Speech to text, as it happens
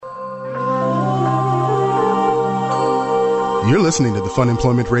You're listening to the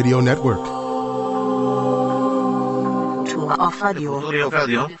Funemployment Radio Network. The future of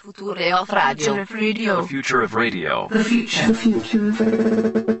radio. The future of radio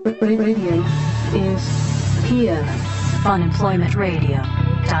is here.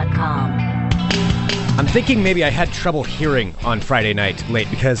 Funemploymentradio.com. I'm thinking maybe I had trouble hearing on Friday night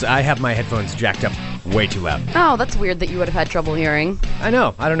late because I have my headphones jacked up way too loud. Oh, that's weird that you would have had trouble hearing. I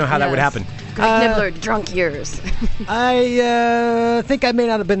know. I don't know how that would happen. Greg Nibbler, drunk ears. I think I may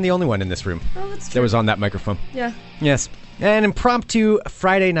not have been the only one in this room. Oh, that's true. That was on that microphone. Yeah. Yes. An impromptu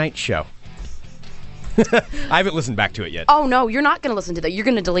Friday night show. I haven't listened back to it yet. Oh, no, you're not going to listen to that. You're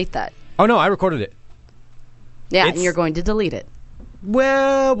going to delete that. Oh, no, I recorded it. Yeah, and you're going to delete it.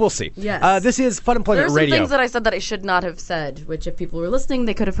 Well, we'll see. Yes. This is Funemployment Radio. There are some things that I said that I should not have said, which if people were listening,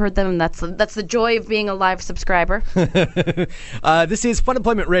 they could have heard them, and that's the joy of being a live subscriber. This is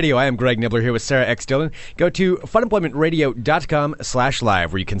Funemployment Radio. I am Greg Nibbler here with Sarah X. Dillon. Go to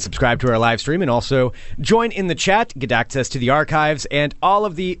funemploymentradio.com/live where you can subscribe to our live stream and also join in the chat, get access to the archives and all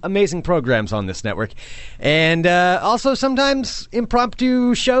of the amazing programs on this network. And also sometimes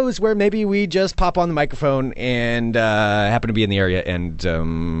impromptu shows where maybe we just pop on the microphone and happen to be in the area and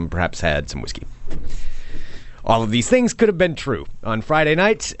perhaps had some whiskey. All of these things could have been true on Friday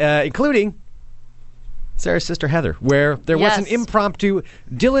night, including Sarah's sister Heather, where there was an impromptu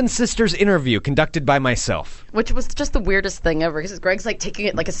Dylan Sisters interview conducted by myself. Which was just the weirdest thing ever, because Greg's like taking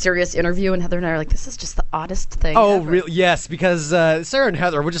it like a serious interview, and Heather and I are like, this is just the oddest thing ever. Really? Yes, because Sarah and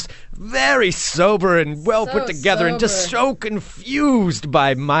Heather were just very sober and well put together and just so confused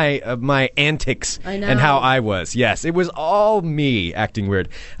by my antics and how I was. Yes, it was all me acting weird.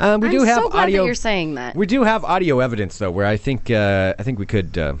 We do have so glad audio. That you're saying that. We do have audio evidence though, where I think we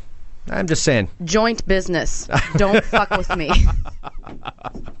could. I'm just saying. Joint business. Don't fuck with me.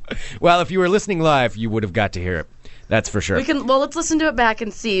 Well, if you were listening live, you would have got to hear it. That's for sure. Let's listen to it back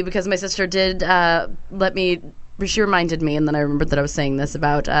and see, because my sister did she reminded me, and then I remembered that I was saying this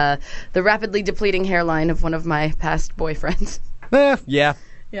about the rapidly depleting hairline of one of my past boyfriends. Yeah.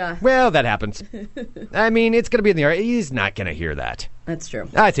 Yeah. Well, that happens. I mean, it's going to be in the air. He's not going to hear that. That's true.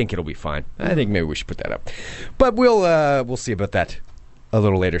 I think it'll be fine. I think maybe we should put that up. But we'll see about that a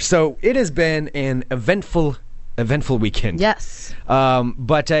little later. So it has been an eventful weekend. Yes.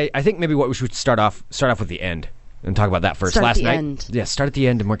 But I think maybe what we should start off with the end and talk about that first. Start Last at the night, end. Yeah, start at the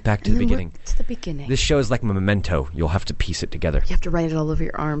end and work back to the beginning. To the beginning. This show is like a memento. You'll have to piece it together. You have to write it all over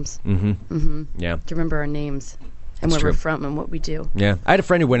your arms. Mm-hmm. Mm-hmm. Yeah. To remember our names. And That's where true. we're from and what we do. Yeah. I had a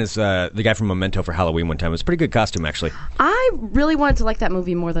friend who went as the guy from Memento for Halloween one time. It was a pretty good costume, actually. I really wanted to like that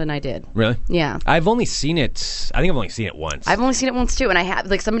movie more than I did. Really? Yeah. I've only seen it... I think I've only seen it once. I've only seen it once, too. And I have...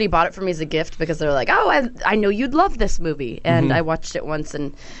 Like, somebody bought it for me as a gift because they're like, oh, I know you'd love this movie. And I watched it once,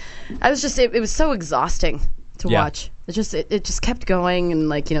 and I was just... It was so exhausting to watch. It just kept going, and,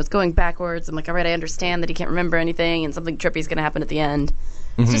 like, it's going backwards. I'm like, all right, I understand that he can't remember anything, and something trippy is going to happen at the end.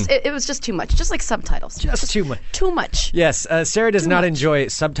 It was just too much. Just like subtitles. Just too much. Too much. Yes, Sarah does not enjoy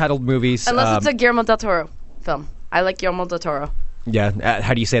subtitled movies. Unless it's a Guillermo del Toro film. I like Guillermo del Toro. Yeah,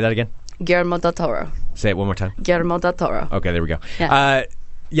 how do you say that again? Guillermo del Toro. Say it one more time. Guillermo del Toro. Okay, there we go.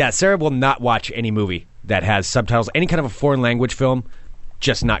 Yeah. Sarah will not watch any movie that has subtitles. Any kind of a foreign language film,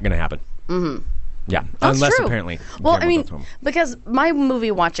 just not going to happen. Mm-hmm. Yeah, That's unless true. apparently. Well, Guillermo I mean, del Toro. because my movie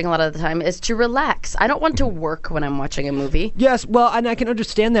watching a lot of the time is to relax. I don't want to work when I'm watching a movie. Yes, well, and I can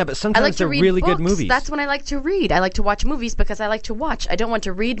understand that, but I sometimes like to they're read really books. good movies. That's when I like to read. I like to watch movies because I like to watch. I don't want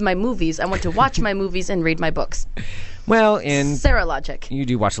to read my movies. I want to watch my movies and read my books. Well, and Sarah logic. you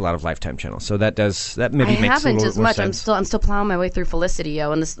do watch a lot of Lifetime channels, so that maybe I makes a haven't little as more much. sense. I'm still plowing my way through Felicity,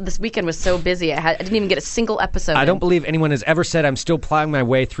 and this weekend was so busy. I didn't even get a single episode. I don't believe anyone has ever said I'm still plowing my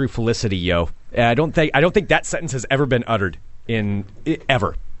way through Felicity, yo. I don't think that sentence has ever been uttered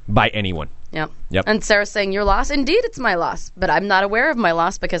ever by anyone. Yep. Yep. And Sarah's saying your loss. Indeed, it's my loss, but I'm not aware of my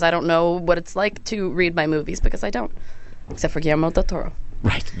loss because I don't know what it's like to read my movies because I don't, except for Guillermo del Toro.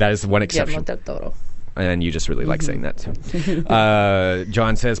 Right. That is one exception. Guillermo del Toro. And you just really like saying that, too.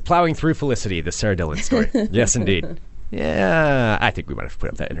 John says, plowing through Felicity, the Sarah Dillon story. Yes, indeed. Yeah, I think we might have to put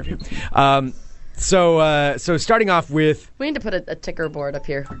up that interview. So starting off with... We need to put a ticker board up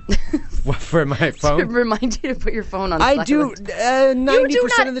here. For my phone? To remind you to put your phone on I do silent.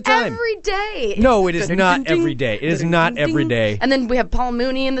 90% of the time. Every day. No, it is not every day. It is not every day. And then we have Paul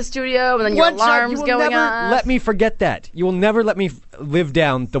Mooney in the studio, and then your alarm's going on. Let me forget that. You will never let me live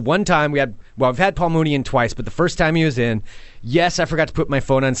down the one time I've had Paul Mooney in twice, but the first time he was in, yes, I forgot to put my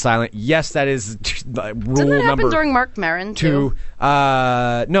phone on silent. Yes, that is rule number 2. Didn't that happen during Mark Maron, too?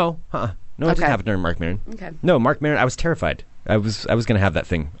 No, No, it didn't happen during Mark Maron. Okay. No, Mark Maron, I was terrified. I was going to have that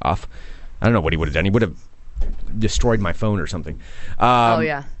thing off. I don't know what he would have done. He would have destroyed my phone or something.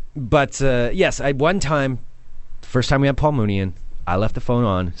 Yeah. But yes, one time, first time we had Paul Mooney in, I left the phone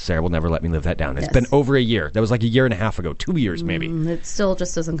on. Sarah will never let me live that down. It's been over a year. That was like a year and a half ago, 2 years maybe. It's still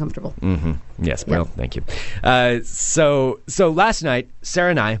just as uncomfortable. Mm-hmm. Yes, well, thank you. So last night,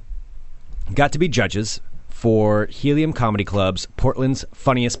 Sarah and I got to be judges for Helium Comedy Club's Portland's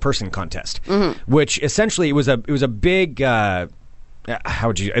Funniest Person contest, which essentially it was a big.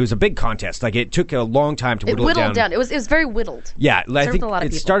 It was a big contest. Like, it took a long time to whittle it down. It was very whittled. Yeah, I think a lot of it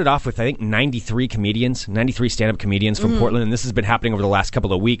people. started off with 93 stand-up comedians from Portland, and this has been happening over the last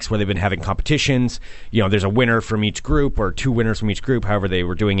couple of weeks where they've been having competitions. You know, there's a winner from each group or 2 winners from each group. However, they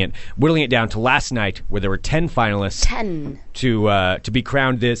were doing it, whittling it down to last night where there were 10 finalists. 10 to be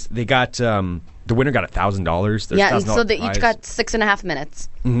crowned. They got. The winner got $1,000. Yeah, and so they each got 6.5 minutes.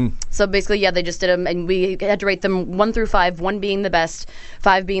 Mm-hmm. So basically, they just did them, and we had to rate them 1 through 5, 1 being the best,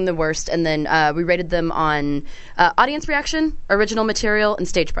 5 being the worst, and then we rated them on audience reaction, original material, and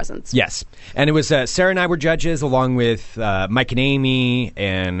stage presence. Yes, and it was Sarah and I were judges, along with Mike and Amy,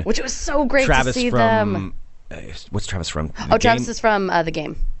 and which it was so great Travis to see from, them. What's Travis from? Travis is from The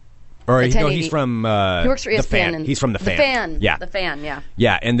Game. Or he's from he works for ESPN. The Fan. He's from The Fan. Yeah. The Fan, yeah.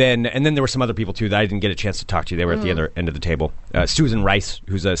 Yeah, and then there were some other people, too, that I didn't get a chance to talk to. They were at the other end of the table. Susan Rice,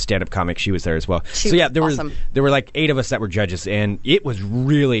 who's a stand-up comic, she was there as well. There were like 8 of us that were judges, and it was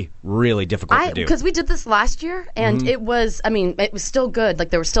really, really difficult to do. Because we did this last year, and it was still good. Like,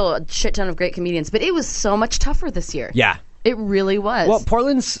 there were still a shit ton of great comedians, but it was so much tougher this year. Yeah. It really was. Well,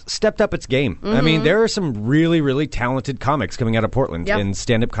 Portland's stepped up its game. I mean, there are some really, really talented comics coming out of Portland in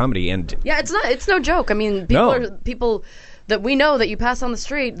stand-up comedy, and it's it's no joke. I mean, people that we know that you pass on the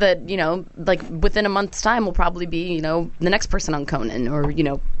street that like within a month's time will probably be the next person on Conan or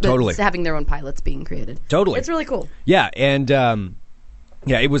totally having their own pilots being created. Totally, it's really cool. Yeah, and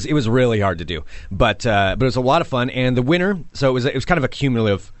it was really hard to do, but it was a lot of fun. And the winner, so it was kind of a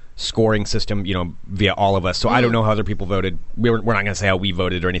cumulative scoring system, via all of us. So I don't know how other people voted. We're not going to say how we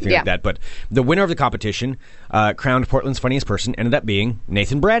voted or anything like that. But the winner of the competition, crowned Portland's Funniest Person, ended up being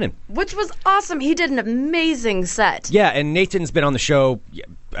Nathan Brannon, which was awesome. He did an amazing set. Yeah, and Nathan's been on the show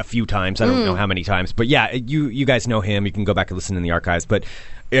a few times. I don't know how many times, but yeah, you guys know him. You can go back and listen in the archives. But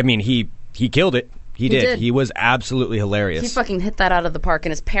I mean, he killed it. He did. He was absolutely hilarious. He fucking hit that out of the park,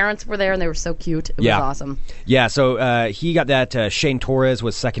 and his parents were there, and they were so cute. It was awesome. Yeah, so he got that. Shane Torres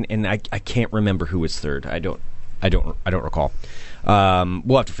was second, and I can't remember who was third. I don't recall.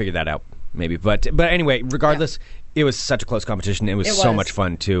 We'll have to figure that out, maybe. But anyway, regardless, it was such a close competition. It was so much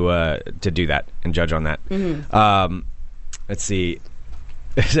fun to do that and judge on that. Mm-hmm. Let's see.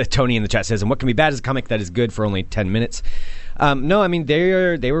 Tony in the chat says, "And what can be bad is a comic that is good for only 10 minutes." No, I mean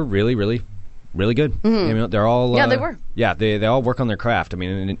they were really, really, really good. Mm-hmm. They're all they were. Yeah, they all work on their craft. I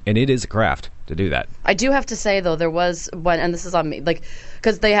mean, and it is a craft to do that. I do have to say though, there was one, and this is on me, like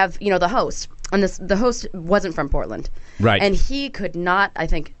because they have the host, and the host wasn't from Portland, right? And he could not, I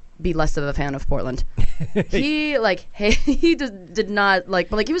think, be less of a fan of Portland. He did not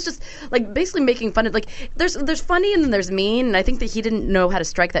like he was just like basically making fun of there's funny and then there's mean, and I think that he didn't know how to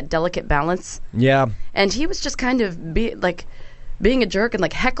strike that delicate balance. Yeah, and he was just kind of being a jerk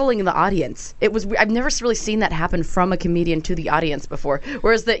and heckling the audience. I've never really seen that happen from a comedian to the audience before.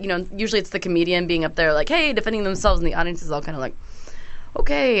 Whereas usually it's the comedian being up there hey, defending themselves, and the audience is all kind of like,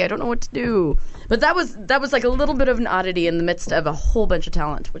 okay, I don't know what to do. But that was like a little bit of an oddity in the midst of a whole bunch of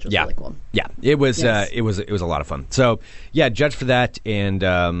talent, which was really cool. Yeah, it was. Yes. It was a lot of fun. So yeah, judge for that, and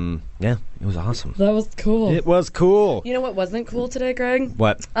it was awesome. That was cool. It was cool. You know what wasn't cool today, Greg?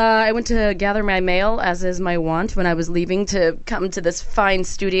 What? I went to gather my mail, as is my wont, when I was leaving to come to this fine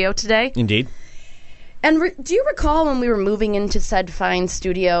studio today. Indeed. And do you recall when we were moving into said fine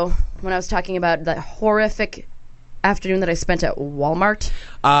studio, when I was talking about the horrific afternoon that I spent at Walmart?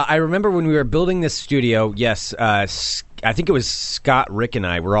 I remember when we were building this studio, yes, I think it was Scott, Rick, and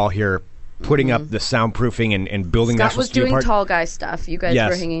I were all here putting up the soundproofing and building the actual studio. Scott was doing tall guy stuff. You guys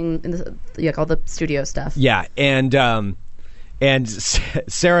were hanging in all the studio stuff. Yeah, and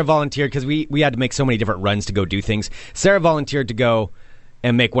Sarah volunteered, because we had to make so many different runs to go do things. Sarah volunteered to go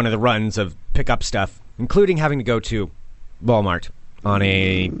and make one of the runs of pick up stuff, including having to go to Walmart on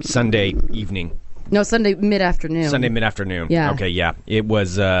a Sunday evening. No, Sunday mid-afternoon. Sunday mid-afternoon. Yeah. Okay, yeah. It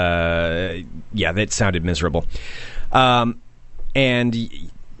was, that sounded miserable. And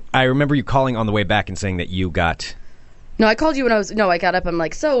I remember you calling on the way back and saying that you got... No, I called you when I got up. I'm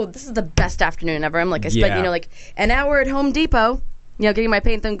like, so this is the best afternoon ever. I'm like, I spent, an hour at Home Depot, getting my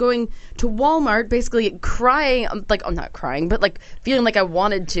paint, then going to Walmart, basically crying, I'm not crying, but feeling like I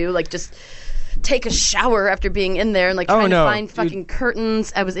wanted to, just... take a shower after being in there and like trying to find fucking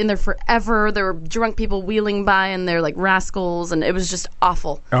curtains. I was in there forever. There were drunk people wheeling by and they're like rascals, and it was just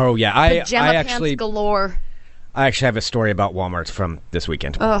awful. Oh yeah, Pajama pants galore. I actually have a story about Walmart from this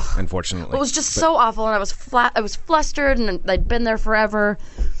weekend. Unfortunately, it was just so awful, and I was flustered, and I'd been there forever.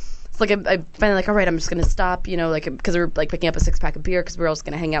 It's like I finally like, all right, I'm just gonna stop, like because we were like picking up a 6-pack of beer because we were all just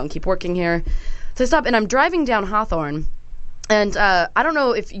gonna hang out and keep working here. So I stopped, and I'm driving down Hawthorne, and I don't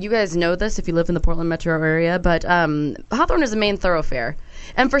know if you guys know this if you live in the Portland metro area, but Hawthorne is a main thoroughfare,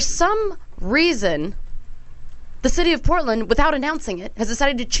 and for some reason, the city of Portland, without announcing it, has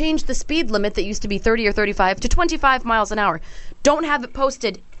decided to change the speed limit that used to be 30 or 35 to 25 miles an hour. Don't have it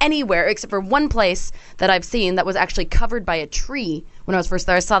posted anywhere except for one place that I've seen that was actually covered by a tree when I was first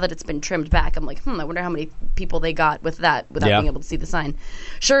there. I saw that it's been trimmed back. I'm like, I wonder how many people they got with that without being able to see the sign.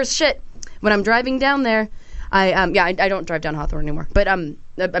 Sure as shit, when I'm driving down there, I don't drive down Hawthorne anymore, but I'm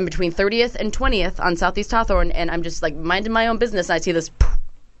between 30th and 20th on Southeast Hawthorne, and I'm just like minding my own business, and I see this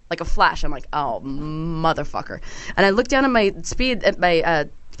like a flash. I'm like, oh, motherfucker. And I look down at my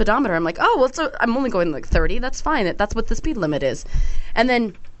speedometer. I'm like, oh, well, I'm only going like 30. That's fine. That's what the speed limit is. And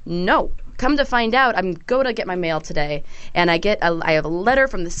then, no. Come to find out, I'm going to get my mail today, and I have a letter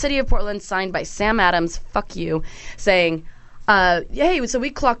from the city of Portland signed by Sam Adams, fuck you, saying, hey, so we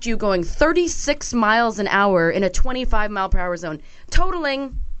clocked you going 36 miles an hour in a 25 mile per hour zone,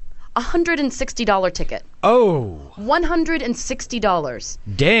 totaling $160 ticket. Oh. $160.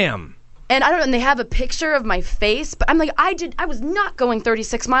 Damn. And and they have a picture of my face, but I'm like, I was not going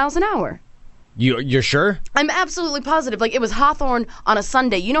 36 miles an hour. You're sure? I'm absolutely positive. Like, it was Hawthorne on a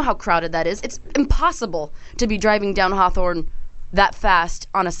Sunday. You know how crowded that is. It's impossible to be driving down Hawthorne that fast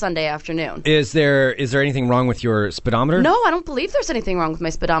on a Sunday afternoon. Is there anything wrong with your speedometer? No, I don't believe there's anything wrong with my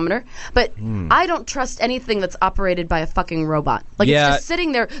speedometer. But I don't trust anything that's operated by a fucking robot. Like, it's just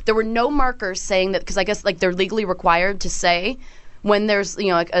sitting there. There were no markers saying that, because I guess like they're legally required to say when there's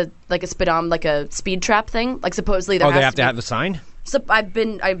like a speedometer, like a speed trap thing. Like supposedly there. They have to have the sign. So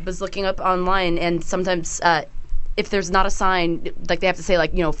I was looking up online, and sometimes if there's not a sign, like they have to say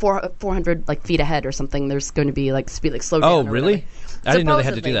 400 like feet ahead or something, there's going to be like speed, like slow down. Oh, really? I didn't know they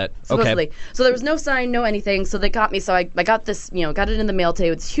had to do that. Supposedly. Okay. So there was no sign, no anything. So they got me. So I got this, got it in the mail today.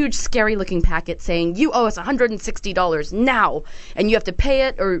 It's a huge, scary looking packet saying you owe us $160 now, and you have to pay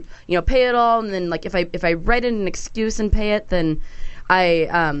it or pay it all. And then like if I write in an excuse and pay it, then I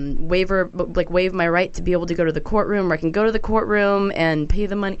waive my right to be able to go to the courtroom, or I can go to the courtroom and pay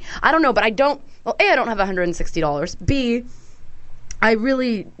the money. I don't know, but I don't. Well, A, I don't have $160. B, I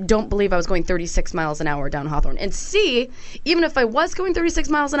really don't believe I was going 36 miles an hour down Hawthorne. And C, even if I was going 36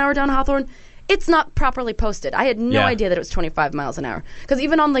 miles an hour down Hawthorne, it's not properly posted. I had no idea that it was 25 miles an hour. Because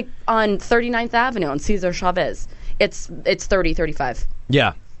even on 39th Avenue on Cesar Chavez, it's 30, 35.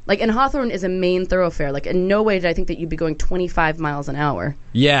 Yeah. Like, and Hawthorne is a main thoroughfare. Like, in no way did I think that you'd be going 25 miles an hour.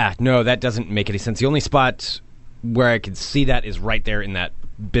 Yeah, no, that doesn't make any sense. The only spot where I could see that is right there in that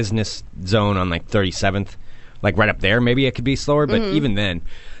business zone on, 37th. Like, right up there, maybe it could be slower, but even then,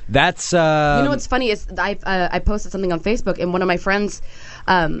 that's... You know what's funny is I posted something on Facebook, and one of my friends,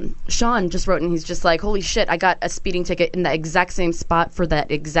 Sean, just wrote, and he's just like, holy shit, I got a speeding ticket in the exact same spot for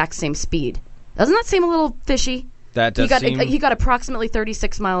that exact same speed. Doesn't that seem a little fishy? That does seem... He got approximately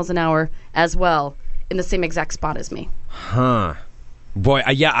 36 miles an hour as well in the same exact spot as me. Huh. Boy,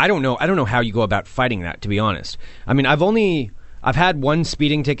 I don't know. I don't know how you go about fighting that, to be honest. I mean, I've had one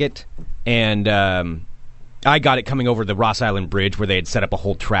speeding ticket, and I got it coming over the Ross Island Bridge where they had set up a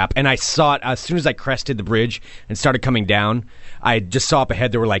whole trap, and I saw it as soon as I crested the bridge and started coming down. I just saw up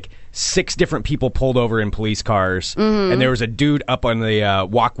ahead there were like 6 different people pulled over in police cars, and there was a dude up on the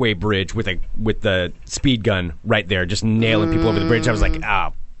walkway bridge with the speed gun right there, just nailing people over the bridge. I was like,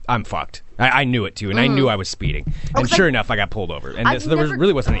 I'm fucked. I knew it too, and I knew I was speeding. And sure enough, I got pulled over, and so there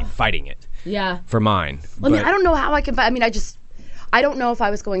really wasn't any fighting it. Yeah. For mine. Well, I mean, I don't know how I can fight. I mean, I don't know if I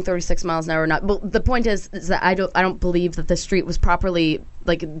was going 36 miles an hour or not. But the point is that I don't believe that the street was properly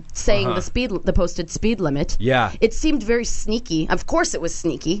saying the posted speed limit. Yeah. It seemed very sneaky. Of course it was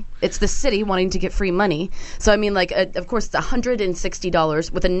sneaky. It's the city wanting to get free money. So I mean, of course it's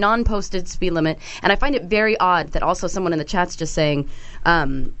 $160 with a non-posted speed limit. And I find it very odd that also someone in the chat's just saying,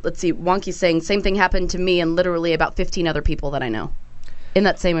 let's see, Wonky's saying same thing happened to me and literally about 15 other people that I know in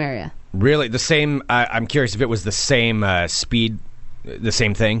that same area. Really? The same? I'm curious if it was the same speed. The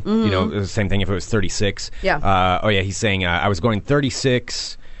same thing, the same thing if it was 36. Yeah. He's saying I was going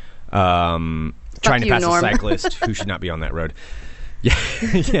 36, trying to pass a cyclist who should not be on that road. Yeah,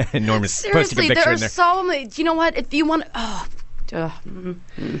 yeah. Norm is posting a picture in there. Seriously, there are so many. Do you know what? If you want,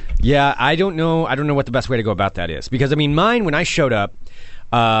 Yeah, I don't know. I don't know what the best way to go about that is, because I mean, mine when I showed up,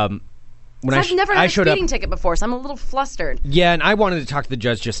 when I've never had a showed speeding up, ticket before, so I'm a little flustered. Yeah, and I wanted to talk to the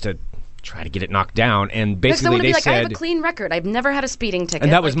judge just to try to get it knocked down, and basically they said, I have a clean record. I've never had a speeding ticket.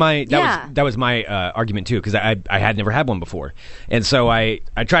 and that was my argument too, because I had never had one before, and so I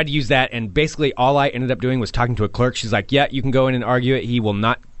tried to use that, and basically all I ended up doing was talking to a clerk. She's like, "Yeah, you can go in and argue it. He will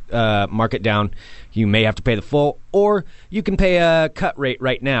not mark it down. You may have to pay the full, or you can pay a cut rate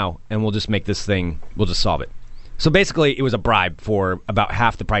right now, and we'll just make this thing. We'll just solve it." So basically, it was a bribe for about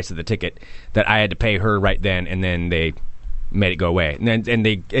half the price of the ticket that I had to pay her right then, and then they made it go away. And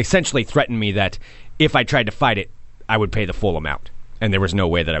they essentially threatened me that if I tried to fight it, I would pay the full amount, and there was no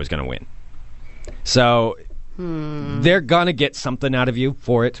way that I was going to win. So they're going to get something out of you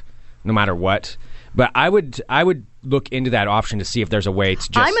for it, no matter what. But I would look into that option to see if there's a way to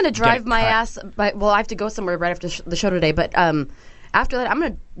just I'm going to drive my cut. ass. Well, I have to go somewhere right after the show today, but after that, I'm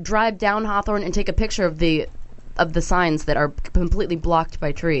going to drive down Hawthorne and take a picture of the signs that are completely blocked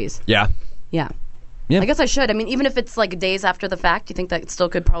by trees. Yeah. Yeah. Yeah. I guess I should. I mean, even if it's like days after the fact, you think that still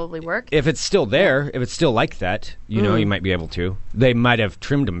could probably work? If it's still there, if it's still like that, you know, you might be able to. They might have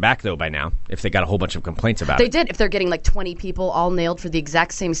trimmed them back, though, by now, if they got a whole bunch of complaints about They it. did. If they're getting like 20 people all nailed for the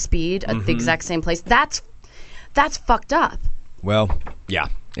exact same speed at the exact same place, that's fucked up. Well, yeah.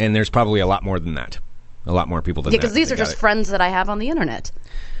 And there's probably a lot more than that. A lot more people than Yeah, that. because these that are got just it. friends that I have on the internet.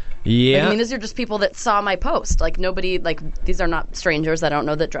 Yeah. I mean, these are just people that saw my post. Like, nobody, like, these are not strangers that I don't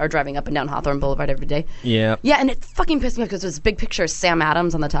know that are driving up and down Hawthorne Boulevard every day. Yeah. Yeah, and it fucking pissed me off because there's this big picture of Sam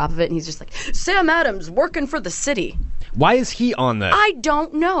Adams on the top of it, and he's just like, Sam Adams working for the city. Why is he on the... I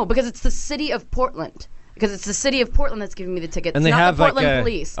don't know, because it's the city of Portland. Because it's the city of Portland that's giving me the ticket. and It's they not have the like Portland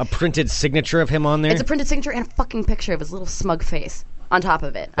police. a printed signature of him on there? It's a printed signature and a fucking picture of his little smug face on top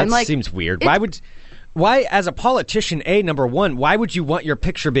of it. That I'm like, seems weird. Why, as a politician, number one, why would you want your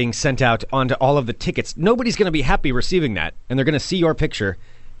picture being sent out onto all of the tickets? Nobody's going to be happy receiving that, and they're going to see your picture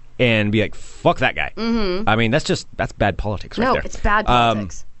and be like, fuck that guy. Mm-hmm. I mean, that's bad politics right no, there. it's bad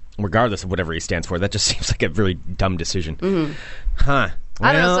politics. Regardless of whatever he stands for, that just seems like a really dumb decision. Mm-hmm. Huh.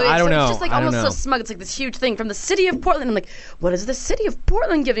 I don't know. So, I don't know. It's just like almost so smug. It's like this huge thing from the city of Portland. I'm like, what is the city of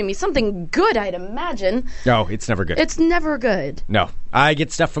Portland giving me? Something good, I'd imagine. No, it's never good. It's never good. No. I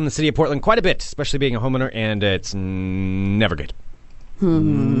get stuff from the city of Portland quite a bit, especially being a homeowner, and it's never good.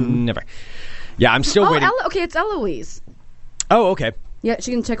 Never. Yeah, I'm still waiting. Okay, it's Eloise. Oh, okay. Yeah, she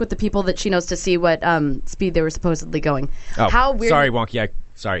can check with the people that she knows to see what speed they were supposedly going. Oh, How weird. sorry, Wonky.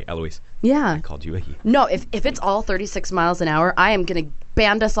 Sorry, Eloise. Yeah. I called you a he. No, if it's all 36 miles an hour, I am going to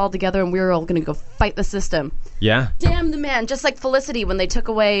band us all together and we're all going to go fight the system. Yeah? Damn the man. Just like Felicity when they took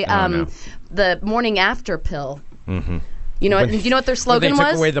away no. the morning after pill. Mm-hmm. You know what their slogan They was?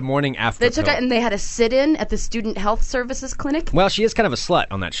 took away the morning after They took pill. it and they had a sit-in at the Student Health Services Clinic. Well, she is kind of a slut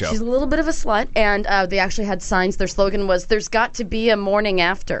on that show. She's a little bit of a slut, and they actually had signs. Their slogan was, "There's got to be a morning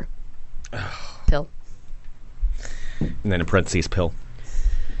after pill." And then in parentheses, pill.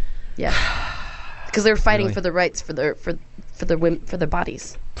 Yeah, because they were fighting Really? for the rights for their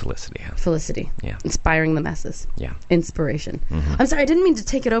bodies. Felicity. Yeah. Felicity. Yeah. Inspiring the masses. Yeah. Inspiration. Mm-hmm. I'm sorry, I didn't mean to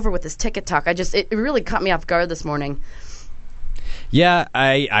take it over with this ticket talk. It really caught me off guard this morning. Yeah,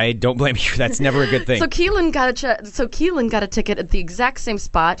 I don't blame you. That's never a good thing. So Keelan got a ticket at the exact same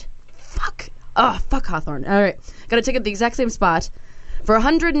spot. Fuck Hawthorne. All right, got a ticket at the exact same spot for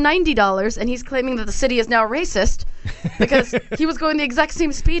 $190, and he's claiming that the city is now racist because he was going the exact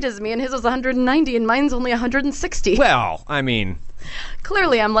same speed as me, and his was 190, and mine's only 160. Well, I mean,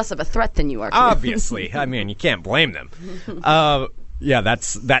 Clearly, I'm less of a threat than you are. obviously. I mean, you can't blame them. Yeah, that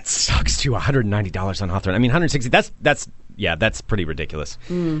sucks to $190 on Hawthorne. I mean, 160. That's pretty ridiculous.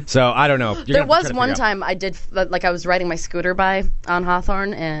 So I don't know. There was one time I did, like, I was riding my scooter by on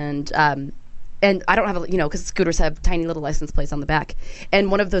Hawthorne, and I don't have because scooters have tiny little license plates on the back,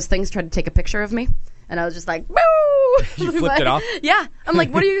 and one of those things tried to take a picture of me, and I was just like, woo! You flipped it off? Yeah. I'm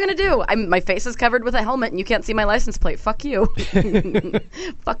like, what are you gonna do? My face is covered with a helmet, and you can't see my license plate. Fuck you.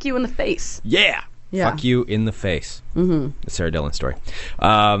 Fuck you in the face. Yeah. Fuck you in the face. Mm-hmm. The Sarah Dillon story.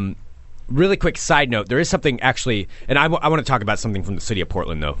 Really quick side note. There is something actually, and I want to talk about something from the city of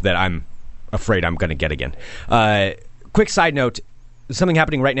Portland, though, that I'm afraid I'm going to get again. Quick side note. Something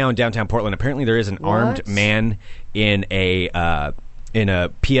happening right now in downtown Portland. Apparently there is an armed man in a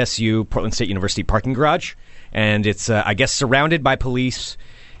PSU, Portland State University parking garage. And it's, I guess, surrounded by police.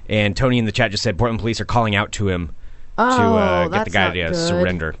 And Tony in the chat just said Portland police are calling out to him to get the guy to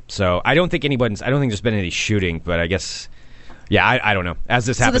surrender. So I don't think there's been any shooting, but I guess, yeah, I don't know. As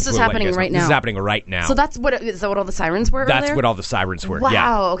this happens, this is happening right now. This is happening right now. So is that what all the sirens were? That's earlier? what all the sirens were. Wow.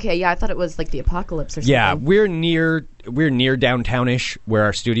 Yeah. Okay. Yeah, I thought it was like the apocalypse or something. Yeah, we're near downtownish where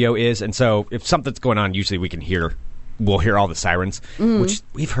our studio is, and so if something's going on, usually we can hear we'll hear all the sirens, which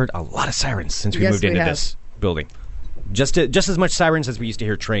we've heard a lot of sirens since we moved into this building. Just as much sirens as we used to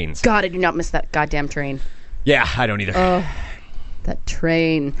hear trains. God, I do not miss that goddamn train. Yeah, I don't either. That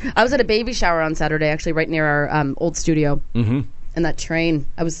train. I was at a baby shower on Saturday, actually, right near our old studio. Mm-hmm. And that train,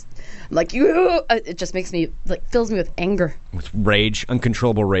 I'm like, it just makes me, like, fills me with anger. With rage,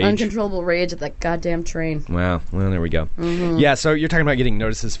 uncontrollable rage. Uncontrollable rage at that goddamn train. Wow. Well, there we go. Mm-hmm. Yeah, so you're talking about getting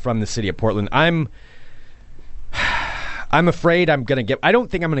notices from the city of Portland. I'm afraid I'm going to get, I don't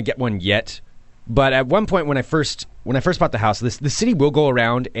think I'm going to get one yet, but at one point when I first bought the house, the city will go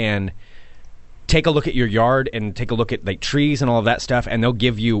around and take a look at your yard and take a look at like trees and all of that stuff, and they'll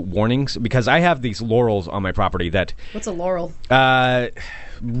give you warnings because I have these laurels on my property that... What's a laurel?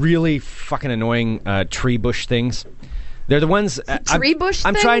 Really fucking annoying tree bush things. They're the ones... Tree bush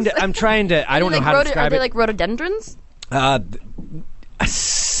I'm things? I'm trying to... I don't know how to describe it. Are they like rhododendrons?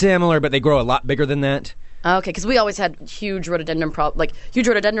 Similar, but they grow a lot bigger than that. Okay, because we always had huge rhododendrons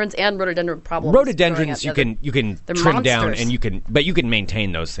and rhododendron problems. Rhododendrons you can trim monsters. down and you can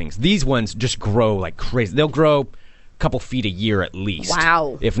maintain those things. These ones just grow like crazy. They'll grow a couple feet a year at least.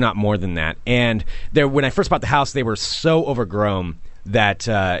 Wow. If not more than that. And when I first bought the house, they were so overgrown that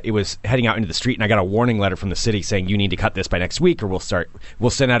it was heading out into the street, and I got a warning letter from the city saying you need to cut this by next week or we'll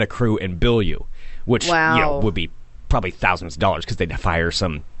send out a crew and bill you, which would be probably thousands of dollars because they'd fire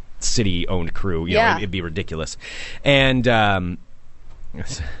some city-owned crew. You know, it'd be ridiculous. And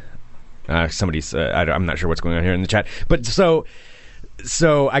somebody's... I'm not sure what's going on here in the chat. But so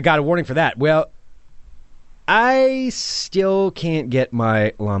I got a warning for that. Well, I still can't get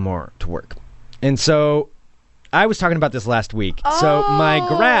my lawnmower to work. And so I was talking about this last week. So my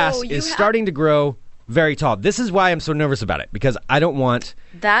grass is starting to grow very tall. This is why I'm so nervous about it, because I don't want...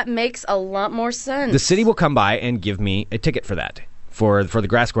 That makes a lot more sense. The city will come by and give me a ticket for that. For the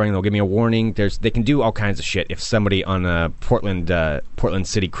grass growing, they'll give me a warning. They can do all kinds of shit if somebody on a Portland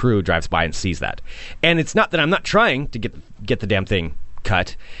City crew drives by and sees that. And it's not that I'm not trying to get the damn thing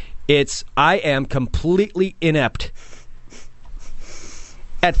cut. It's I am completely inept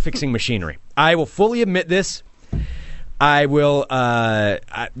at fixing machinery. I will fully admit this. I will admit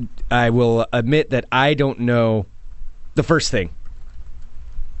that I don't know the first thing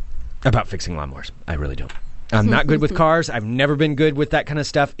about fixing lawnmowers. I really don't. I'm not good with cars. I've never been good with that kind of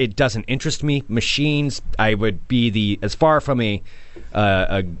stuff. It doesn't interest me. Machines, I would be as far from a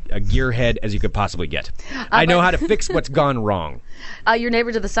gearhead as you could possibly get. I know how to fix what's gone wrong. Your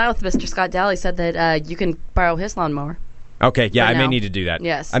neighbor to the south, Mr. Scott Daly, said that you can borrow his lawnmower. Okay, yeah, I may need to do that.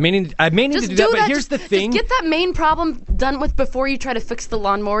 Yes. I may need to do that, but here's the thing. Just get that main problem done with before you try to fix the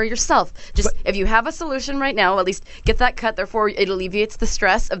lawnmower yourself. If you have a solution right now, at least get that cut. Therefore, it alleviates the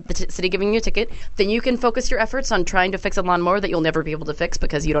stress of the city giving you a ticket. Then you can focus your efforts on trying to fix a lawnmower that you'll never be able to fix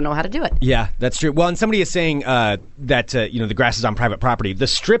because you don't know how to do it. Yeah, that's true. Well, and somebody is saying that the grass is on private property. The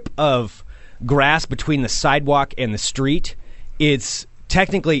strip of grass between the sidewalk and the street, it's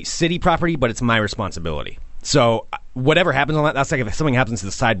technically city property, but it's my responsibility. So whatever happens on that, that's like if something happens to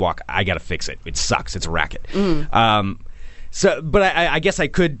the sidewalk, I got to fix it. It sucks. It's a racket. But I guess I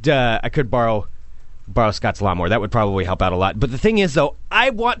could borrow Scott's lawnmower. That would probably help out a lot. But the thing is, though, I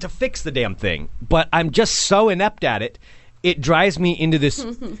want to fix the damn thing, but I'm just so inept at it. It drives me into this.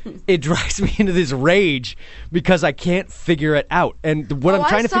 It drives me into this rage because I can't figure it out. And what I'm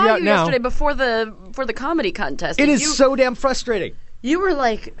trying to figure out now. I saw you yesterday before the comedy contest. It is so damn frustrating. You were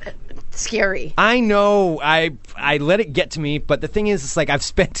like scary. I know. I let it get to me, but the thing is, it's like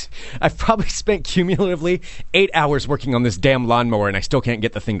I've probably spent cumulatively 8 hours working on this damn lawnmower, and I still can't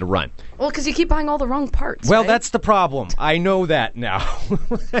get the thing to run. Well, because you keep buying all the wrong parts. Well, right? That's the problem. I know that now.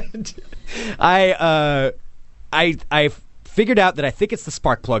 I figured out that I think it's the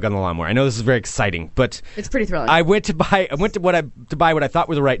spark plug on the lawnmower. I know this is very exciting, but it's pretty thrilling. I went to buy what I thought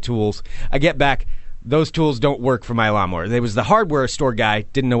were the right tools. I get back. Those tools don't work for my lawnmower. There was the hardware store guy,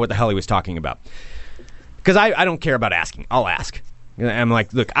 didn't know what the hell he was talking about. Because I don't care about asking. I'll ask. I'm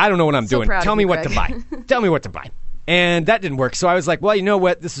like, look, I don't know what I'm doing. Tell me what to buy. Tell me what to buy. And that didn't work. So I was like, well, you know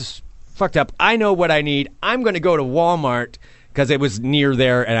what? This is fucked up. I know what I need. I'm going to go to Walmart because it was near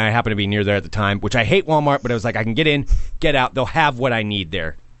there, and I happened to be near there at the time, which I hate Walmart, but I was like, I can get in, get out. They'll have what I need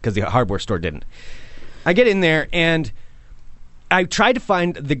there because the hardware store didn't. I get in there, and I tried to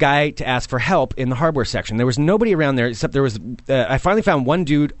find the guy to ask for help in the hardware section. There was nobody around there except there was. I finally found one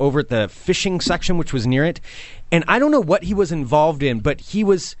dude over at the fishing section, which was near it, and I don't know what he was involved in, but he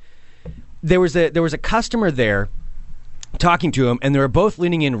was. There was a customer there talking to him, and they were both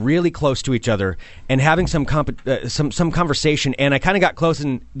leaning in really close to each other and having some conversation. And I kind of got close,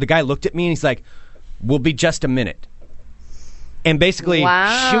 and the guy looked at me and he's like, "We'll be just a minute." and basically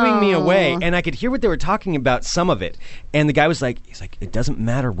shooing me away. And I could hear what they were talking about, some of it. And the guy was like, it doesn't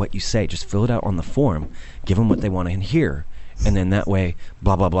matter what you say. Just fill it out on the form. Give them what they want to hear. And then that way,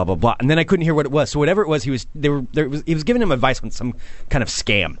 blah, blah, blah, blah, blah. And then I couldn't hear what it was. So whatever it was, he was giving him advice on some kind of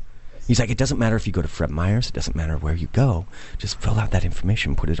scam. He's like, it doesn't matter if you go to Fred Meyer's. It doesn't matter where you go. Just fill out that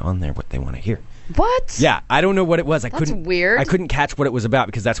information, put it on there, what they want to hear. What? Yeah, I don't know what it was. That's weird. I couldn't catch what it was about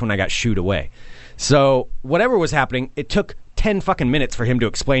because that's when I got shooed away. So whatever was happening, it took 10 fucking minutes for him to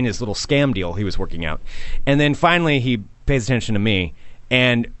explain his little scam deal he was working out. And then finally he pays attention to me.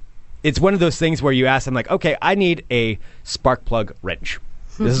 And it's one of those things where you ask him, like, okay, I need a spark plug wrench.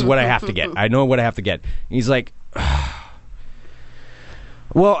 This is what I have to get. I know what I have to get. And he's like,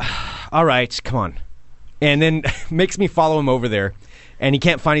 well, all right, come on. And then makes me follow him over there. And he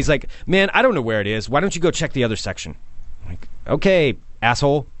can't find, he's like, man, I don't know where it is. Why don't you go check the other section? I'm like, okay,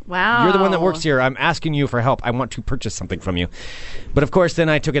 asshole. Wow. You're the one that works here. I'm asking you for help. I want to purchase something from you. But of course, then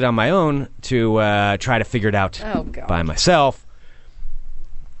I took it on my own to try to figure it out by myself.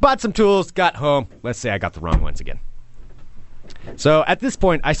 Bought some tools, got home. Let's say I got the wrong ones again. So at this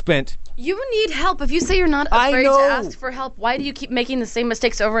point, I spent... You need help. If you say you're not afraid to ask for help, why do you keep making the same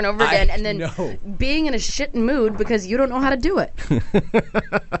mistakes over and over again and then being in a shit mood because you don't know how to do it?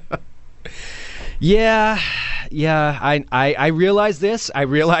 Yeah, I realize this. I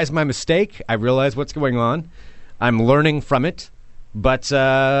realize my mistake. I realize what's going on. I'm learning from it. But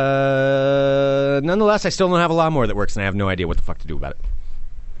nonetheless, I still don't have a lawnmower that works, and I have no idea what the fuck to do about it.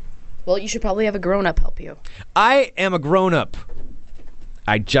 Well, you should probably have a grown-up help you. I am a grown-up.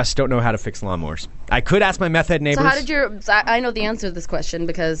 I just don't know how to fix lawnmowers. I could ask my meth head neighbors. So how did I know the answer to this question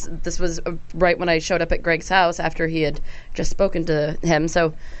because this was right when I showed up at Greg's house after he had just spoken to him.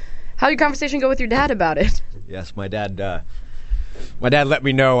 So how did your conversation go with your dad about it? Yes, my dad let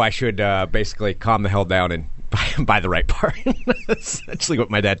me know I should basically calm the hell down and buy the right part. That's actually what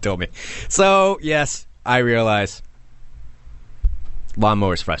my dad told me. So, yes, I realize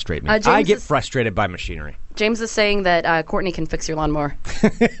lawnmowers frustrate me. I get frustrated by machinery. James is saying that Courtney can fix your lawnmower.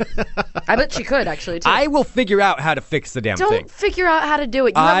 I bet she could, actually, too. I will figure out how to fix the damn thing. Don't figure out how to do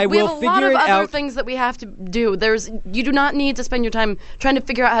it. We have a lot of other things that we have to do. You do not need to spend your time trying to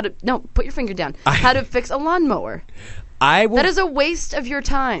figure out how to... No, put your finger down. How to fix a lawnmower. That is a waste of your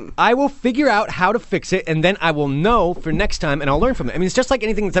time. I will figure out how to fix it, and then I will know for next time, and I'll learn from it. I mean, it's just like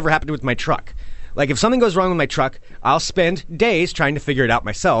anything that's ever happened with my truck. Like, if something goes wrong with my truck, I'll spend days trying to figure it out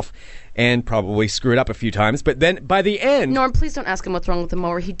myself and probably screw it up a few times. But then, by the end... Norm, please don't ask him what's wrong with the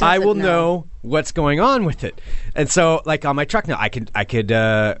mower. He doesn't know. I will know what's going on with it. And so, like, on my truck now, I can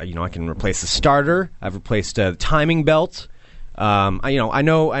replace the starter. I've replaced the timing belt. I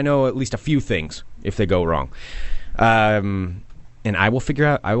know at least a few things if they go wrong. And I will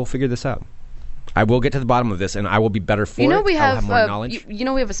figure this out. I will get to the bottom of this, and I will be better for it. I will have more knowledge. We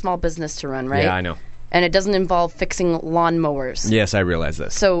have a small business to run, right? Yeah, I know. And it doesn't involve fixing lawnmowers. Yes, I realize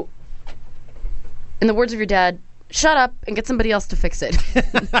this. So, in the words of your dad, shut up and get somebody else to fix it.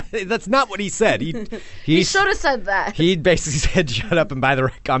 That's not what he said. He should have said that. He basically said, shut up and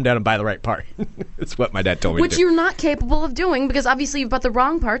calm down and buy the right part. That's what my dad told me to do. Which you're not capable of doing because obviously you've bought the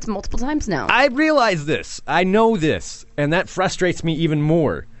wrong parts multiple times now. I realize this. I know this. And that frustrates me even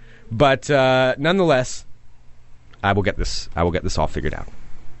more. But nonetheless, I will get this all figured out.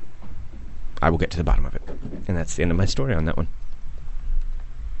 I will get to the bottom of it. And that's the end of my story on that one.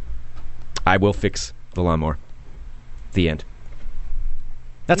 I will fix the lawnmower. The end.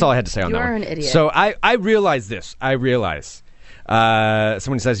 That's all I had to say on that one. You are an idiot. So I realize this. I realize.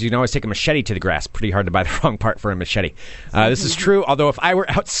 Someone says, you can always take a machete to the grass. Pretty hard to buy the wrong part for a machete. This is true, although if I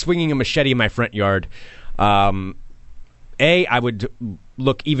were out swinging a machete in my front yard, I would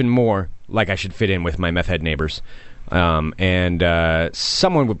look even more like I should fit in with my meth head neighbors. And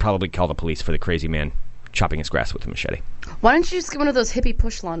someone would probably call the police for the crazy man chopping his grass with a machete. Why don't you just get one of those hippie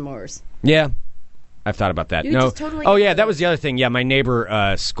push lawnmowers? Yeah. I've thought about that. No. That was the other thing. Yeah, my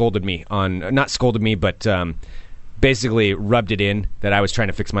neighbor scolded me not scolded me, but basically rubbed it in that I was trying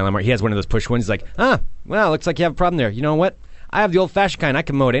to fix my lawnmower. He has one of those push ones. He's like, looks like you have a problem there. You know what? I have the old-fashioned kind. I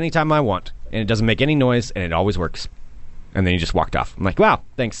can mow it anytime I want. And it doesn't make any noise, and it always works. And then he just walked off. I'm like, wow,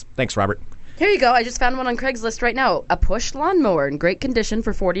 thanks, Robert. Here you go. I just found one on Craigslist right now. A push lawnmower in great condition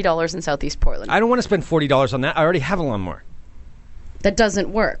for $40 in Southeast Portland. I don't want to spend $40 on that. I already have a lawnmower. That doesn't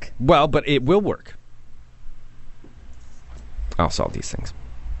work. Well, but it will work. I'll solve these things.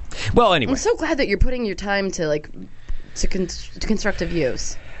 Well, anyway. I'm so glad that you're putting your time to constructive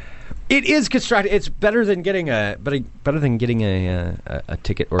use. It is constructive. It's better than getting a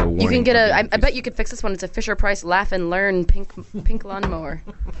ticket or a warning. You can get I bet you could fix this one. It's a Fisher Price Laugh and Learn pink lawnmower.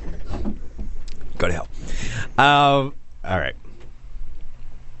 Go to hell. All right.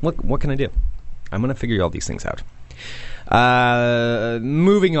 What can I do? I'm going to figure all these things out.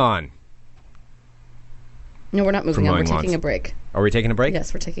 Moving on. No, we're not moving on. We're taking a break. Are we taking a break?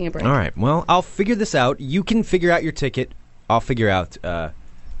 Yes, we're taking a break. All right. Well, I'll figure this out. You can figure out your ticket. I'll figure out my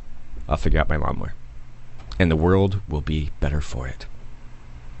lawnmower. And the world will be better for it.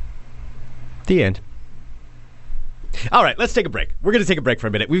 The end. All right, let's take a break. We're going to take a break for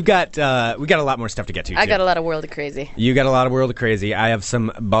a minute. We got a lot more stuff to get to. I got a lot of world of crazy. You got a lot of world of crazy. I have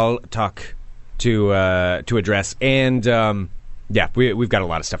some ball talk to address, and we've got a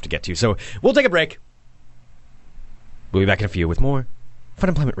lot of stuff to get to. So we'll take a break. We'll be back in a few with more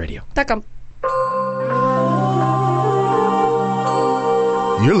Funemployment Radio. .com.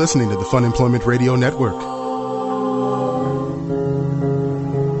 You're listening to the Funemployment Radio Network.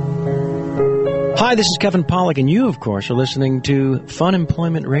 Hi, this is Kevin Pollak, and you, of course, are listening to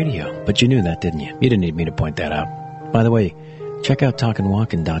Funemployment Radio. But you knew that, didn't you? You didn't need me to point that out. By the way, check out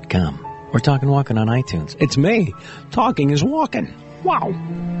talkingwalkin.com or Talkin' Walkin' on iTunes. It's me. Talking is walking. Wow.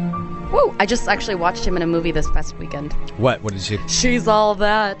 Woo! I just actually watched him in a movie this past weekend. What? What did you? She's All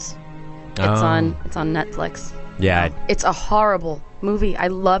That. It's on Netflix. Yeah. It's a horrible movie. I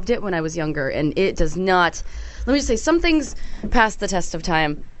loved it when I was younger, and it does not. Let me just say, some things pass the test of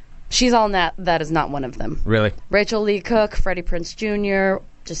time. She's All That is not one of them. Really? Rachel Lee Cook, Freddie Prinze Jr.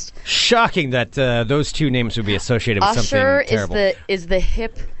 Just shocking that those two names would be associated with something terrible. Usher is the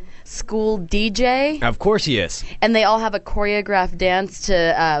hip school DJ. Of course he is. And they all have a choreographed dance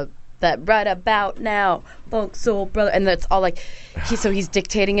to that right about now, funk soul brother, and that's all like he's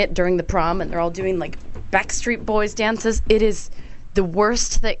dictating it during the prom, and they're all doing like Backstreet Boys dances. It is the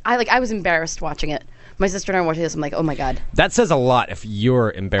worst thing. I was embarrassed watching it. My sister and I were watching this. I'm like, oh my god. That says a lot if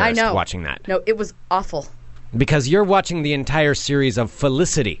you're embarrassed watching that. No, it was awful. Because you're watching the entire series of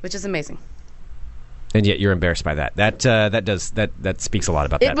Felicity, which is amazing. And yet you're embarrassed by that. That speaks a lot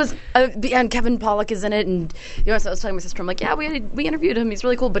about that. It was, and Kevin Pollak is in it, and I was telling my sister, I'm like, yeah, we interviewed him. He's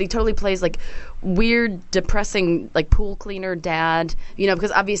really cool, but he totally plays like weird, depressing, like pool cleaner dad.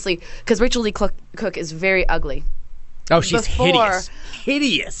 Because Rachel Lee Cook is very ugly. Oh, she's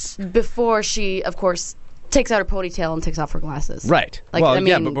hideous. Before she, of course, takes out her ponytail and takes off her glasses. Right. But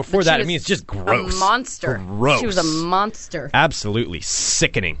before that, it's just gross. A monster. Gross. She was a monster. Absolutely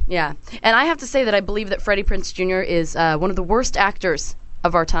sickening. Yeah. And I have to say that I believe that Freddie Prinze Jr. is one of the worst actors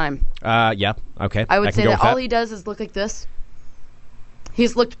of our time. Yeah. Okay. I would say that all he does is look like this.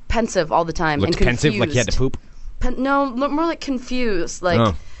 He's looked pensive all the time. Looked and confused. pensive, like he had to poop? No, more like confused.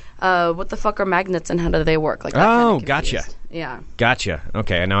 Like, what the fuck are magnets and how do they work? Like that kind of gotcha. Yeah. Gotcha.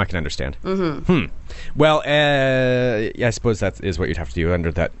 Okay, now I can understand. Mm-hmm. Well, I suppose that is what you'd have to do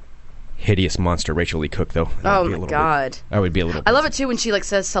under that hideous monster Rachel Lee Cook, though. Oh my god. That would be a little. I love it too when she like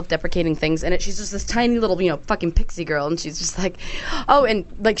says self-deprecating things, and she's just this tiny little fucking pixie girl, and she's just like, oh, and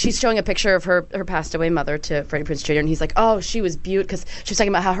like she's showing a picture of her passed away mother to Freddie Prinze Jr. and he's like, oh, she was beaut, because she was talking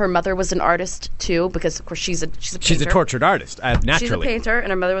about how her mother was an artist too, because of course she's a painter. She's a tortured artist, naturally. She's a painter,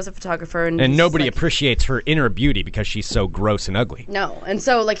 and her mother was a photographer, and nobody appreciates her inner beauty because she's so gross and ugly. No, and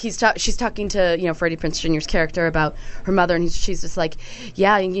so like she's talking to Freddie Prinze Jr.'s character about her mother, and she's just like,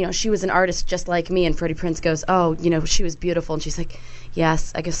 yeah, she was an artist just like me, and Freddie Prinze goes, oh, she was beautiful, and she's like,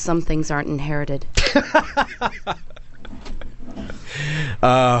 yes, I guess some things aren't inherited.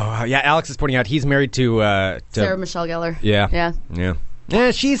 Oh, yeah, Alex is pointing out he's married to Sarah Michelle Gellar. Yeah.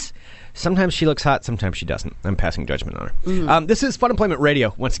 Sometimes she looks hot, sometimes she doesn't. I'm passing judgment on her. Mm-hmm. This is Funemployment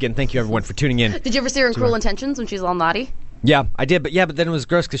Radio. Once again, thank you everyone for tuning in. Did you ever see her in Cruel Intentions when she's all naughty? Yeah, I did, but then it was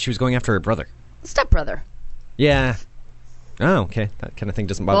gross because she was going after her brother. Stepbrother. Yeah. Oh, okay. That kind of thing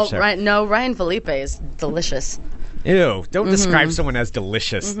doesn't bother Sarah. Ryan Felipe is delicious. Ew, don't describe someone as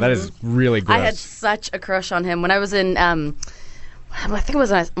delicious. Mm-hmm. That is really gross. I had such a crush on him when I was in, I think it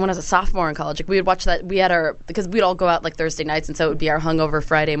was when I was a sophomore in college. Like, we would watch that. Because we'd all go out like Thursday nights, and so it would be our hungover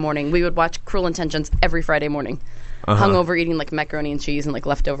Friday morning. We would watch Cruel Intentions every Friday morning. Hungover eating like macaroni and cheese and like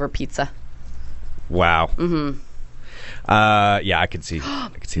leftover pizza. Wow. Mm-hmm. Yeah, I could see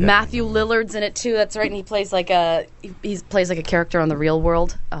that. Matthew Lillard's in it too. That's right, and he plays like a character on The Real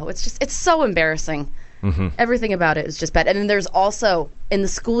World. Oh, it's so embarrassing. Mm-hmm. Everything about it is just bad. And then there's also in the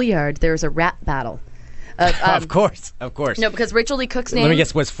schoolyard there's a rap battle. Of course. No, because Rachel Lee Cook's name. Let me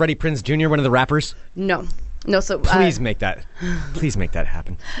guess. Was Freddie Prinze Jr. one of the rappers? No. So please make that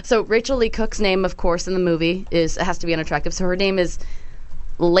happen. So Rachel Lee Cook's name, of course, in the movie has to be unattractive. So her name is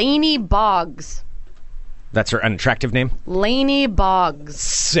Lainey Boggs. That's her unattractive name? Lainey Boggs.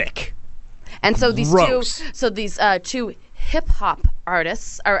 Sick. And so these Gross. two hip-hop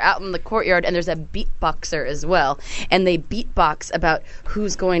artists are out in the courtyard, and there's a beatboxer as well. And they beatbox about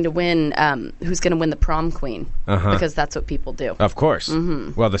who's going to win the prom queen. Because that's what people do. Of course.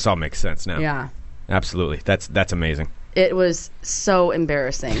 Well, this all makes sense now. Yeah. Absolutely. That's amazing. It was so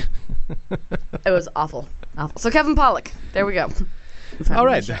embarrassing. It was awful. So Kevin Pollak. There we go. All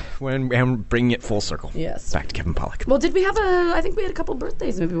right. And bringing it full circle. Yes. Back to Kevin Pollak. Well, I think we had a couple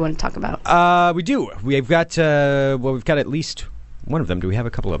birthdays maybe we want to talk about. We do. We've got at least one of them. Do we have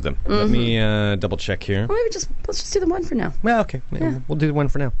a couple of them? Let me double check here. Or maybe let's just do the one for now. Well, okay. Yeah. We'll do the one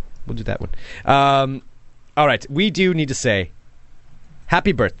for now. We'll do that one. All right. We do need to say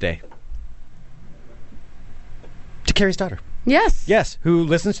happy birthday to Carrie's daughter. Yes, who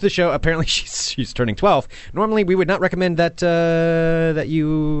listens to the show. Apparently, she's turning 12. Normally, we would not recommend that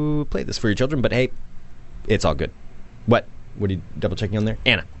you play this for your children, but hey, it's all good. What are you double checking on there?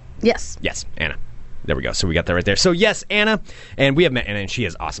 Anna. Yes, Anna. There we go. So we got that right there. So yes, Anna, and we have met Anna, and she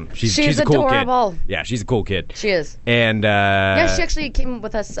is awesome. She's a cool adorable. kid. Yeah, she's a cool kid. She is. And she actually came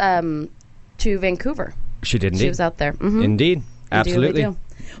with us to Vancouver. She did indeed. She was out there. Indeed, absolutely. We do.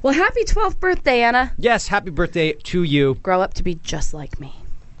 Well, happy 12th birthday, Anna. Yes, happy birthday to you. Grow up to be just like me.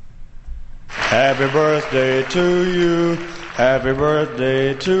 Happy birthday to you. Happy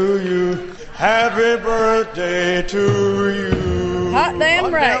birthday to you. Happy birthday to you. Hot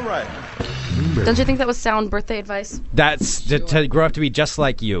damn right. Don't you think that was sound birthday advice? That's to grow up to be just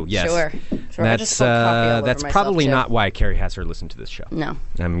like you. Yes. Sure. That's probably not why Carrie has her listen to this show. No.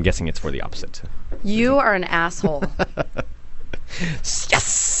 I'm guessing it's for the opposite. You are an asshole. Yes.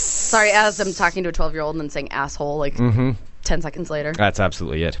 Sorry, as I'm talking to a 12-year-old and then saying asshole 10 seconds later. That's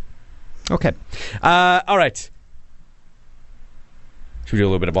absolutely it. Okay. All right. Should we do a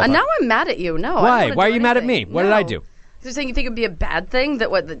little bit of ballpark? Now I'm mad at you. No. Why? Why are you mad at me? What did I do? You're saying you think it would be a bad thing that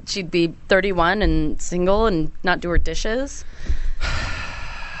she'd be 31 and single and not do her dishes?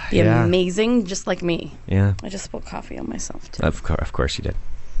 Be amazing, just like me. Yeah. I just spilled coffee on myself, too. Of course you did.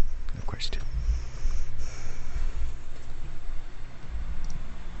 Of course you did.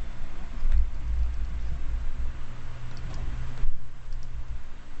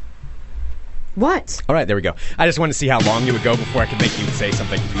 What? All right, there we go. I just wanted to see how long you would go before I could make you say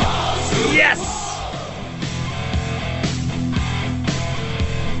something. Yes!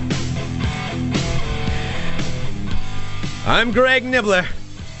 I'm Greg Nibbler.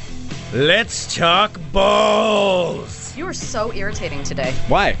 Let's talk balls. You are so irritating today.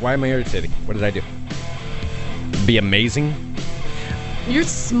 Why? Why am I irritating? What did I do? Be amazing? You're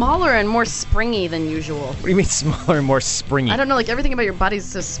smaller and more springy than usual. What do you mean smaller and more springy? I don't know, everything about your body's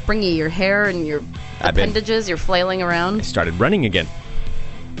so springy. Your hair and your appendages, you're flailing around. I started running again.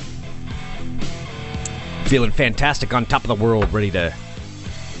 Feeling fantastic on top of the world, ready to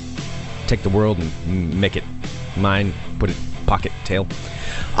take the world and make it mine, put it pocket tail.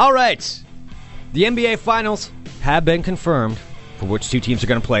 All right. The NBA Finals have been confirmed for which two teams are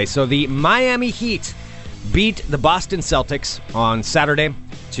going to play. So the Miami Heat beat the Boston Celtics on Saturday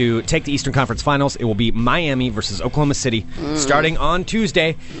to take the Eastern Conference Finals. It will be Miami versus Oklahoma City starting on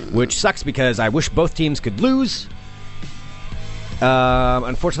Tuesday, which sucks because I wish both teams could lose.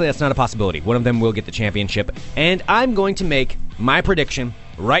 Unfortunately, that's not a possibility. One of them will get the championship, and I'm going to make my prediction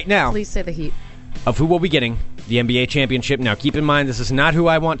right now. Please say the Heat. Of who will be getting the NBA championship. Now, keep in mind, this is not who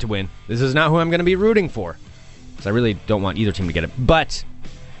I want to win. This is not who I'm going to be rooting for, because I really don't want either team to get it. But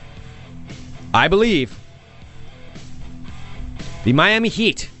I believe the Miami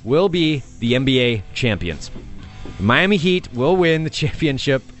Heat will be the NBA champions. The Miami Heat will win the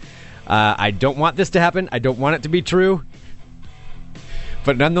championship. I don't want this to happen. I don't want it to be true.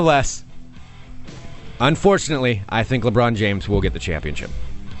 But nonetheless, unfortunately, I think LeBron James will get the championship.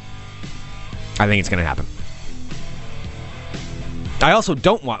 I think it's going to happen. I also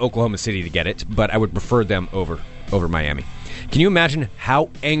don't want Oklahoma City to get it, but I would prefer them over Miami. Can you imagine how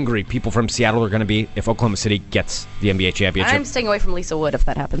angry people from Seattle are going to be if Oklahoma City gets the NBA championship? I'm staying away from Lisa Wood if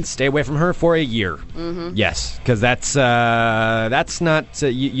that happens. Stay away from her for a year. Mm-hmm. Yes, because that's not...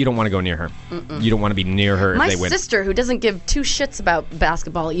 you don't want to go near her. Mm-mm. You don't want to be near her if they win. My sister, who doesn't give two shits about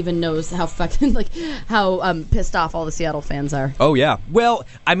basketball, even knows how fucking how pissed off all the Seattle fans are. Oh, yeah. Well,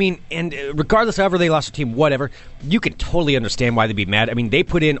 I mean, and regardless of however they lost their team, whatever, you can totally understand why they'd be mad. I mean, they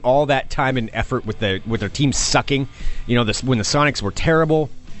put in all that time and effort with their team sucking. You know, when the Sonics were terrible,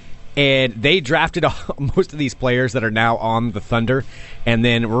 and they drafted most of these players that are now on the Thunder, and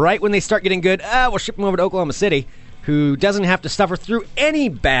then right when they start getting good, we'll ship them over to Oklahoma City, who doesn't have to suffer through any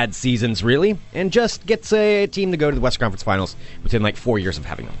bad seasons, really, and just gets a team to go to the Western Conference Finals within 4 years of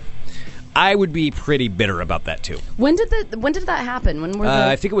having them. I would be pretty bitter about that, too. When did that happen? When were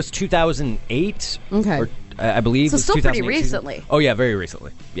I think it was 2008. Okay. I believe. So It's still pretty 2008 season. recently. Oh, yeah, very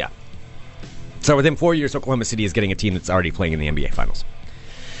recently. Yeah. So within 4 years, Oklahoma City is getting a team that's already playing in the NBA Finals.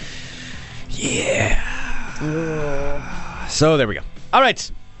 Yeah. So there we go. All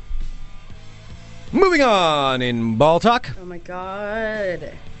right. Moving on in ball talk. Oh my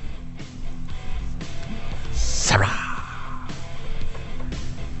god. Sarah.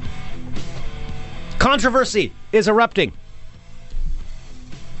 Controversy is erupting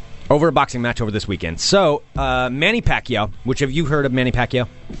over a boxing match over this weekend. So, Manny Pacquiao, which have you heard of Manny Pacquiao?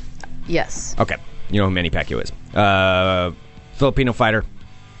 Yes. Okay. You know who Manny Pacquiao is. Filipino fighter.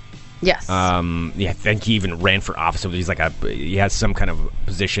 Yes. I think he even ran for office. He has some kind of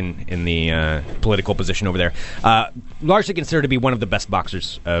position in the political position over there. Largely considered to be one of the best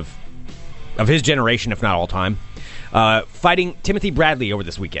boxers of his generation, if not all time. Fighting Timothy Bradley over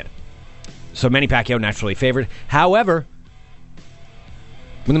this weekend. So Manny Pacquiao naturally favored. However,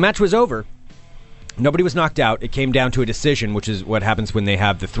 when the match was over, nobody was knocked out. It came down to a decision, which is what happens when they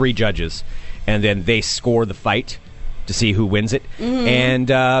have the 3 judges, and then they score the fight to see who wins it. Mm-hmm. And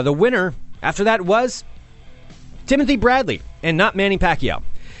the winner after that was Timothy Bradley and not Manny Pacquiao.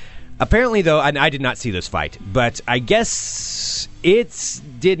 Apparently, though, I did not see this fight, but I guess it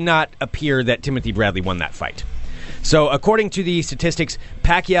did not appear that Timothy Bradley won that fight. So, according to the statistics,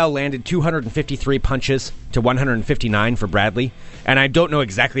 Pacquiao landed 253 punches to 159 for Bradley. And I don't know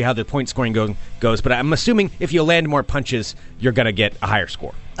exactly how the point scoring goes, but I'm assuming if you land more punches, you're going to get a higher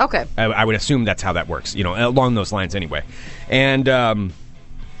score. Okay. I would assume that's how that works, along those lines anyway. And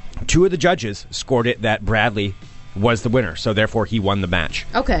 2 of the judges scored it that Bradley was the winner, so therefore he won the match.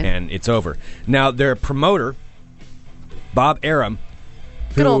 Okay. And it's over. Now, their promoter, Bob Arum,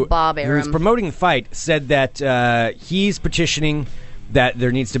 Good old Bob Arum, who's promoting the fight, said that he's petitioning that there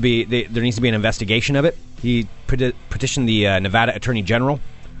needs to be an investigation of it. He petitioned the Nevada Attorney General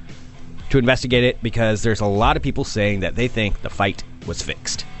to investigate it because there's a lot of people saying that they think the fight was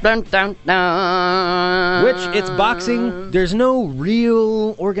fixed. Dun, dun, dun. Which, it's boxing. There's no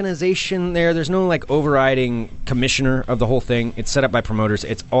real organization there. There's no overriding commissioner of the whole thing. It's set up by promoters.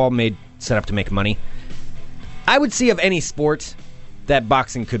 It's all set up to make money. I would see of any sport that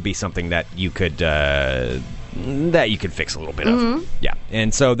boxing could be something that you could fix a little bit of. Yeah.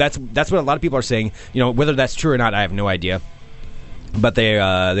 And so that's what a lot of people are saying. Whether that's true or not, I have no idea. But they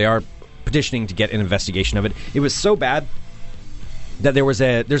are petitioning to get an investigation of it. It was so bad that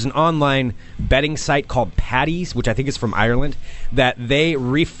there's an online betting site called Paddy's, which I think is from Ireland, that they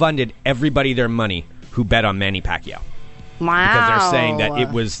refunded everybody their money who bet on Manny Pacquiao. Wow. Because they're saying that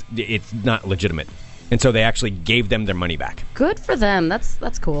it's not legitimate. And so they actually gave them their money back. Good for them. That's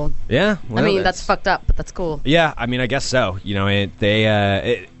cool. Yeah. Well, that's fucked up, but that's cool. Yeah, I guess so.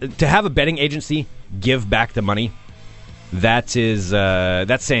 To have a betting agency give back the money, that's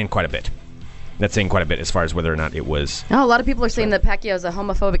saying quite a bit. That's saying quite a bit as far as whether or not it was. Oh, a lot of people are saying that Pacquiao is a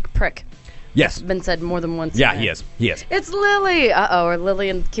homophobic prick. Yes. It's been said more than once. Yeah, he is. It's Lily. Are Lily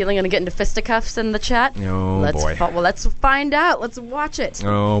and Keeling going to get into fisticuffs in the chat? Oh, boy. Let's find out. Let's watch it.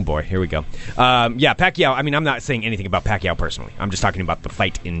 Oh, boy. Here we go. Yeah, Pacquiao. I'm not saying anything about Pacquiao personally. I'm just talking about the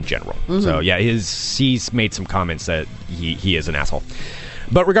fight in general. Mm-hmm. So, yeah, he's made some comments that he is an asshole.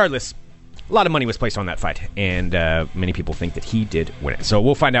 But regardless, a lot of money was placed on that fight, and many people think that he did win it. So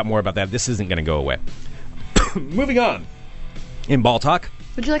we'll find out more about that. This isn't going to go away. Moving on. In ball talk.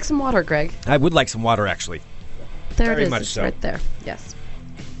 Would you like some water, Greg? I would like some water, actually. There Very it is. much It's so. right there. Yes.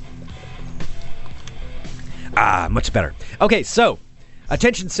 Much better. Okay, so,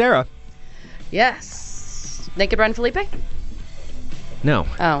 attention, Sarah. Yes. Naked Ryan Felipe? No.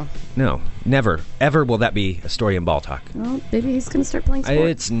 Oh. No. Never. Ever will that be a story in ball talk. Well, maybe he's going to start playing sports.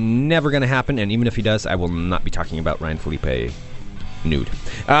 It's never going to happen, and even if he does, I will not be talking about Ryan Felipe nude.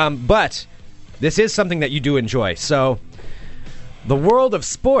 But this is something that you do enjoy. So, the world of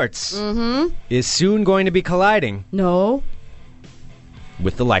sports is soon going to be colliding. No.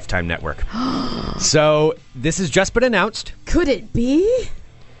 With the Lifetime Network. So, this has just been announced. Could it be?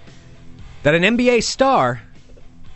 That an NBA star